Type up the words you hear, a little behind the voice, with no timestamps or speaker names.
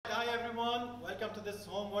welcome to this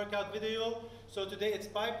home workout video. So today it's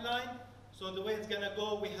pipeline. So the way it's gonna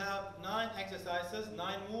go, we have 9 exercises,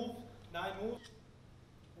 9 moves.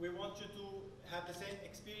 We want you to have the same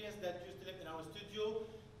experience that you used to live in our studio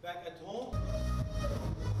back at home.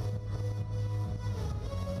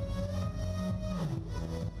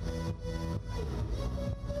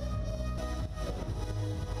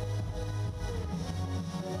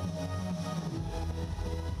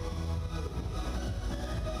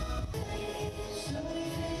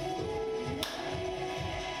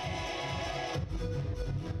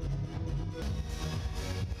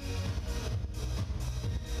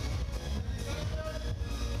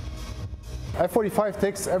 F45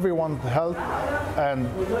 takes everyone's health and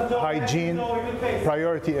hygiene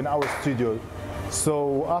priority in our studio.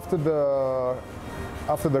 So after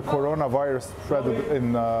the coronavirus spread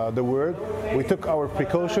in the world, we took our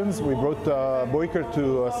precautions. We brought Boiker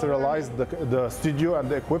to sterilize the studio and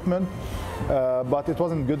the equipment, but it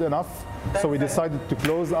wasn't good enough. So we decided to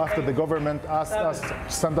close after the government asked us,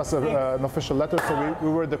 sent us an official letter. So we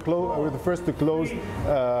were the first to close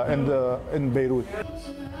in Beirut.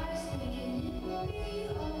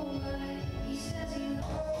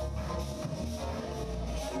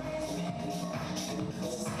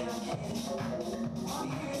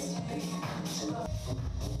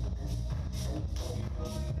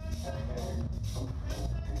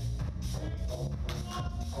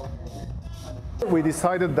 We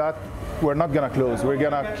decided that we're not going to close. We're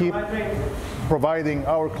going to keep providing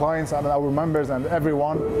our clients and our members and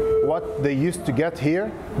everyone what they used to get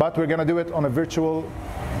here, but we're going to do it on a virtual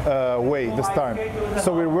way this time.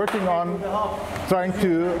 So we're working on trying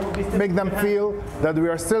to make them feel that we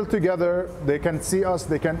are still together. They can see us,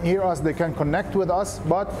 they can hear us, they can connect with us,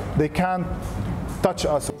 but they can't touch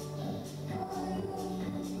us.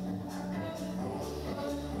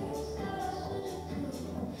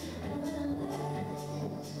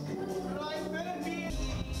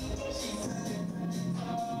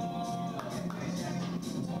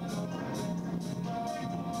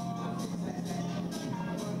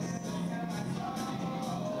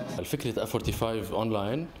 فكرة F45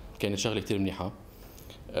 اونلاين كانت شغله كثير منيحه.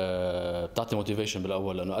 بتعطي موتيفيشن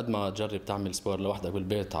بالاول، لانه قد ما تجرب تعمل سبور لوحدك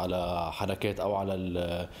بالبيت على حركات او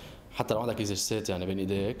على حتى لو عندك اكزرسيسات يعني بين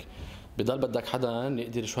ايديك، بضل بدك حدا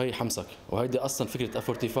يقدر شوي يحمسك. وهيدي اصلا فكره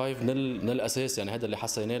F45 من الاساس، يعني هذا اللي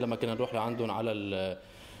حسيناه لما كنا نروح لعندهم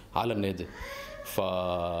على النادي.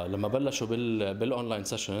 فلما بلشوا بالاونلاين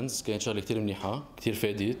سيشنز كانت شغله كثير منيحه، كثير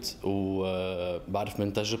فادت، وبعرف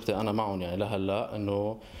من تجربتي انا معهم يعني لهلا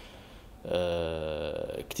انه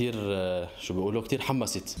كتير شو بيقولوا كتير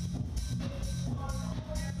حمست.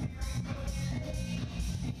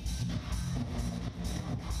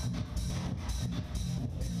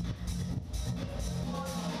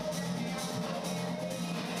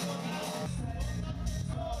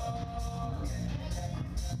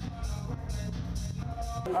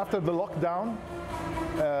 After the lockdown,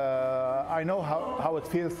 I know how it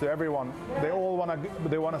feels to everyone.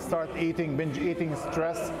 They want to start eating, binge eating,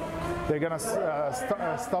 stress. They're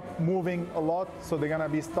gonna stop moving a lot, so they're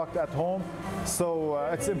gonna be stuck at home. So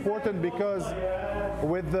it's important because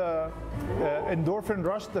with the endorphin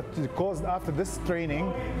rush that is caused after this training,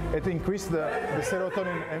 it increases the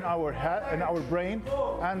serotonin in our brain,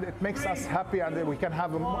 and it makes us happy, and we can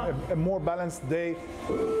have a more balanced day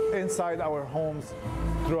inside our homes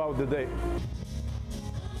throughout the day.